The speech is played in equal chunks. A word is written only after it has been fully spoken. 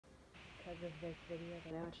because of this video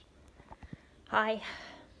that I watched. Hi.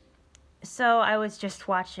 So I was just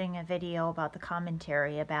watching a video about the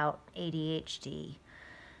commentary about ADHD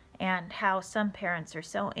and how some parents are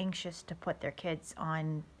so anxious to put their kids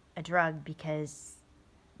on a drug because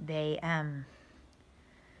they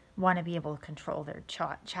want to be able to control their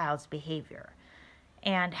child's behavior,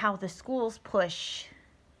 and how the schools push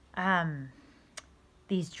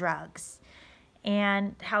these drugs,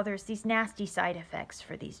 and how there's these nasty side effects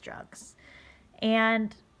for these drugs.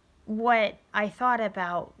 And what I thought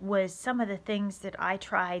about was some of the things that I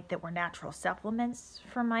tried that were natural supplements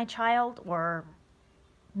for my child, or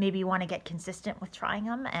maybe want to get consistent with trying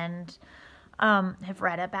them, and have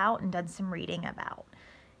read about and done some reading about.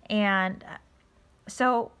 And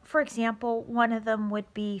so, for example, one of them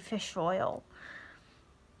would be fish oil.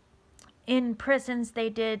 In prisons, they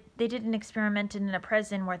did an experiment in a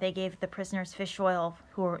prison where they gave the prisoners fish oil,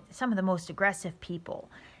 who were some of the most aggressive people.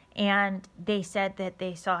 And they said that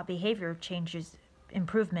they saw behavior changes,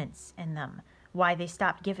 improvements in them. Why they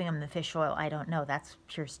stopped giving them the fish oil, I don't know. That's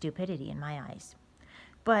pure stupidity in my eyes.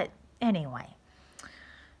 But anyway.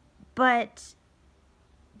 But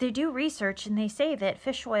they do research, and they say that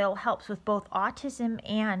fish oil helps with both autism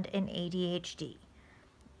and in ADHD.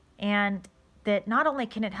 And that not only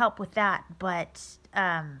can it help with that, but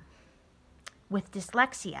with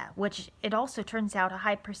dyslexia, which it also turns out a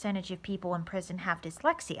high percentage of people in prison have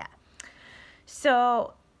dyslexia.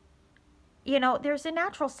 So, you know, there's a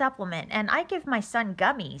natural supplement, and I give my son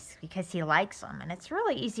gummies because he likes them, and it's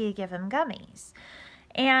really easy to give him gummies.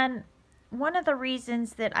 And one of the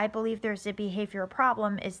reasons that I believe there's a behavioral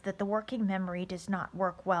problem is that the working memory does not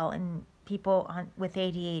work well in people with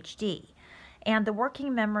ADHD. And the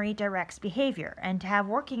working memory directs behavior, and to have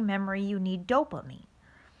working memory, you need dopamine.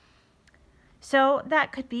 So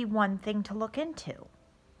that could be one thing to look into,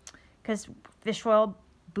 because fish oil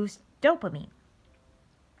boosts dopamine.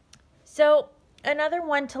 So another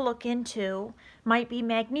one to look into might be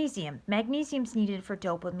magnesium. Magnesium's needed for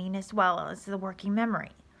dopamine as well as the working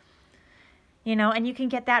memory. You know, and you can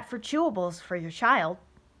get that for chewables for your child.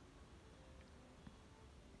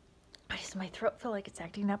 Why does my throat feel like it's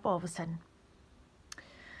acting up all of a sudden?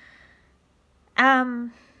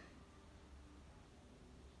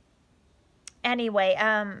 Anyway,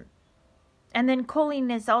 and then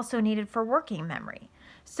choline is also needed for working memory.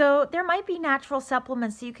 So there might be natural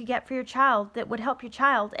supplements that you could get for your child that would help your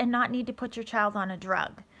child and not need to put your child on a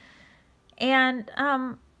drug. And,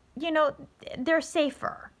 you know, they're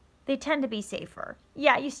safer. They tend to be safer.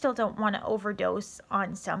 Yeah, you still don't want to overdose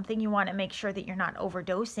on something. You want to make sure that you're not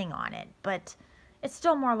overdosing on it, but it's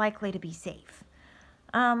still more likely to be safe.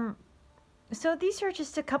 So these are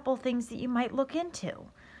just a couple things that you might look into.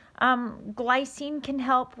 Glycine can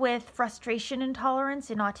help with frustration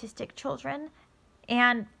intolerance in autistic children,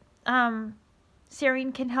 and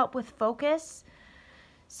serine can help with focus.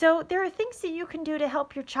 So there are things that you can do to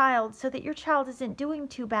help your child so that your child isn't doing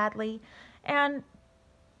too badly. And,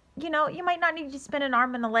 you know, you might not need to spend an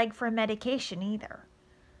arm and a leg for a medication either.